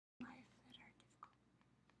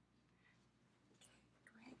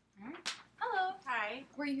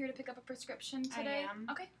were you here to pick up a prescription today? I am.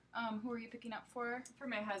 Okay. Who are you picking up for? For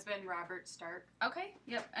my husband, Robert Stark. Okay.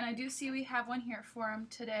 Yep. And I do see we have one here for him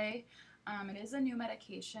today. It is a new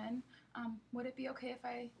medication. Would it be okay if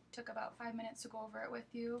I took about 5 minutes to go over it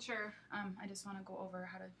with you? Sure. I just want to go over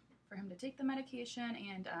for him to take the medication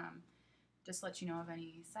and just let you know of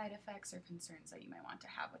any side effects or concerns that you might want to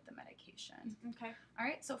have with the medication. Okay. All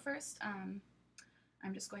right. So first,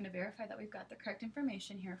 I'm just going to verify that we've got the correct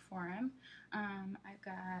information here for him. I've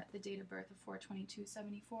got the date of birth of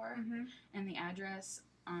 4/22/74 and the address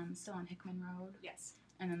still on Hickman Road. Yes.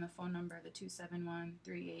 And then the phone number, the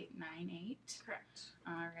 271-3898. Correct.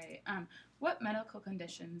 All right. What medical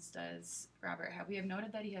conditions does Robert have? We have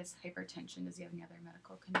noted that he has hypertension. Does he have any other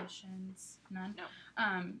medical conditions? None? No.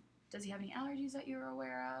 Does he have any allergies that you're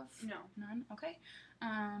aware of? No. None? Okay.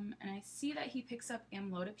 And I see that he picks up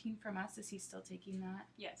amlodipine from us. Is he still taking that?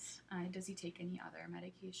 Yes. Does he take any other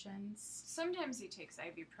medications? Sometimes he takes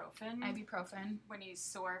ibuprofen. Ibuprofen. When he's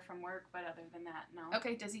sore from work, but other than that, no.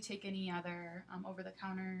 Okay. Does he take any other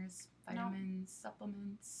over-the-counters, vitamins,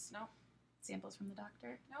 supplements? No. Samples from the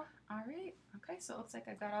doctor? No. All right. Okay. So it looks like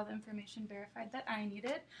I've got all the information verified that I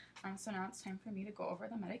needed. So now it's time for me to go over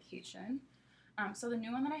the medication. So the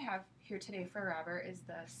new one that I have here today for Robert is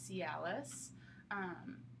the Cialis.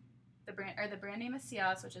 The brand name is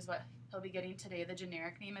Cialis, which is what he'll be getting today. The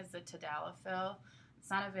generic name is the Tadalafil. It's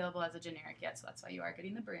not available as a generic yet, so that's why you are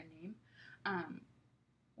getting the brand name.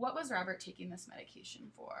 What was Robert taking this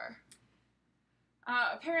medication for?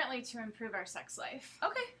 Apparently to improve our sex life.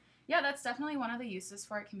 Okay. Yeah, that's definitely one of the uses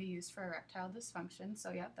for it. It can be used for erectile dysfunction.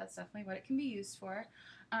 So, yeah, that's definitely what it can be used for.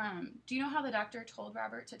 Do you know how the doctor told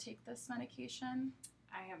Robert to take this medication?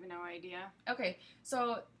 I have no idea. Okay,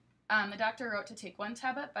 so the doctor wrote to take 1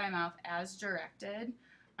 tablet by mouth as directed,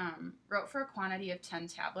 wrote for a quantity of 10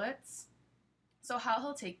 tablets. So how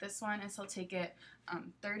he'll take this one is he'll take it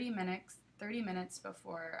 30 minutes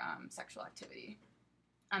before sexual activity.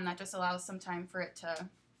 That just allows some time for it to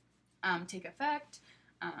take effect.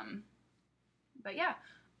 But yeah,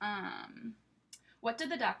 what did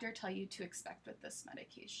the doctor tell you to expect with this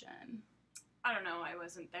medication? I don't know. I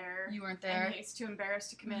wasn't there. You weren't there? And he's too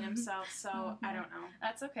embarrassed to commit himself, so I don't know.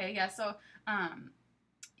 That's okay. Yeah, so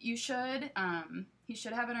he should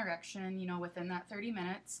have an erection, within that 30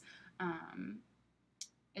 minutes.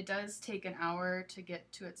 It does take an hour to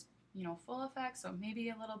get to its, full effect, so maybe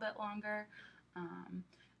a little bit longer.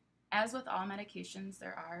 As with all medications,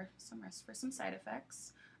 there are some risks for some side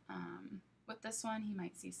effects. With this one, he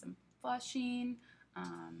might see some flushing,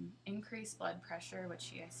 increased blood pressure,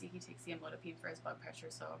 which I see he takes the amlodipine for his blood pressure,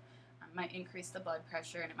 so might increase the blood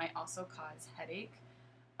pressure, and it might also cause headache.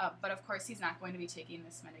 But of course, he's not going to be taking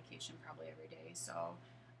this medication probably every day, so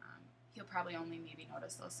he'll probably only maybe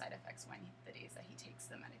notice those side effects the days that he takes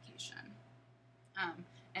the medication.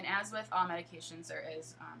 And as with all medications, there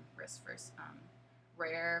is risk for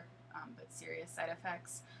rare but serious side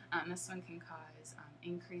effects. This one can cause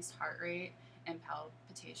increased heart rate and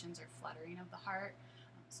palpitations or fluttering of the heart.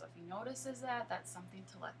 So if he notices that, that's something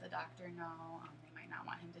to let the doctor know. They might not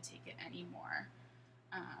want him to take it anymore.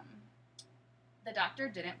 The doctor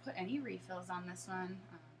didn't put any refills on this one,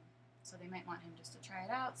 so they might want him just to try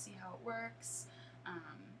it out, see how it works,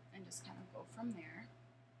 and just kind of go from there.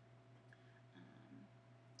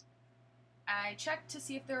 I checked to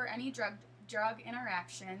see if there were any drug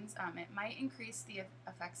interactions. It might increase the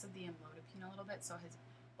effects of the amlodipine a little bit, so his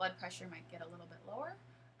blood pressure might get a little bit lower.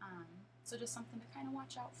 So just something to kind of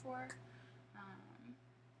watch out for.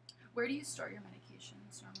 Where do you store your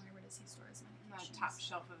medications normally? Where does he store his medications? The top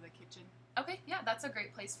shelf of the kitchen. Okay, yeah, that's a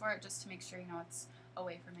great place for it, just to make sure it's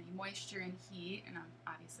away from any moisture and heat, and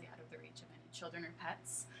obviously out of the reach of any children or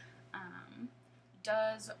pets.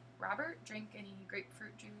 Does Robert drink any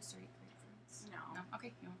grapefruit juice or eat grapefruits? No.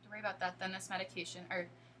 Okay, you don't have to worry about that. Then this medication, or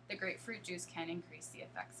the grapefruit juice, can increase the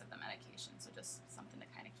effects of the medication, so just something to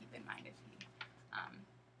kind of keep in mind if he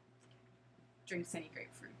drinks any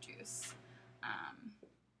grapefruit juice.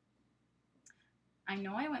 I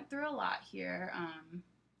know I went through a lot here.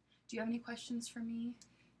 Do you have any questions for me?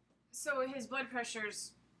 So his blood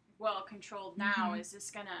pressure's well controlled now. Is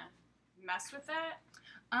this gonna mess with that?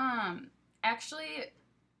 Actually,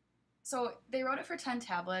 so they wrote it for 10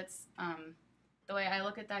 tablets. The way I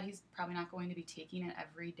look at that, he's probably not going to be taking it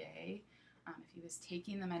every day. If he was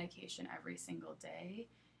taking the medication every single day,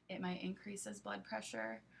 it might increase his blood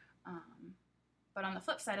pressure. But on the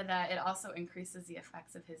flip side of that, it also increases the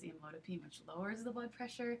effects of his amlodipine, which lowers the blood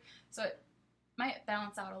pressure. So it might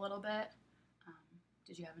balance out a little bit.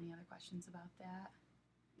 Did you have any other questions about that?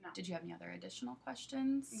 No. Did you have any other additional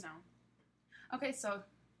questions? No. Okay, so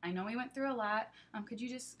I know we went through a lot. Could you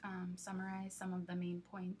just summarize some of the main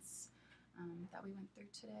points that we went through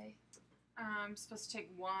today? I'm supposed to take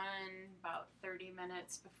one about 30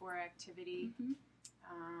 minutes before activity. Mm-hmm.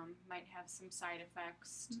 Might have some side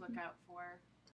effects to look out for.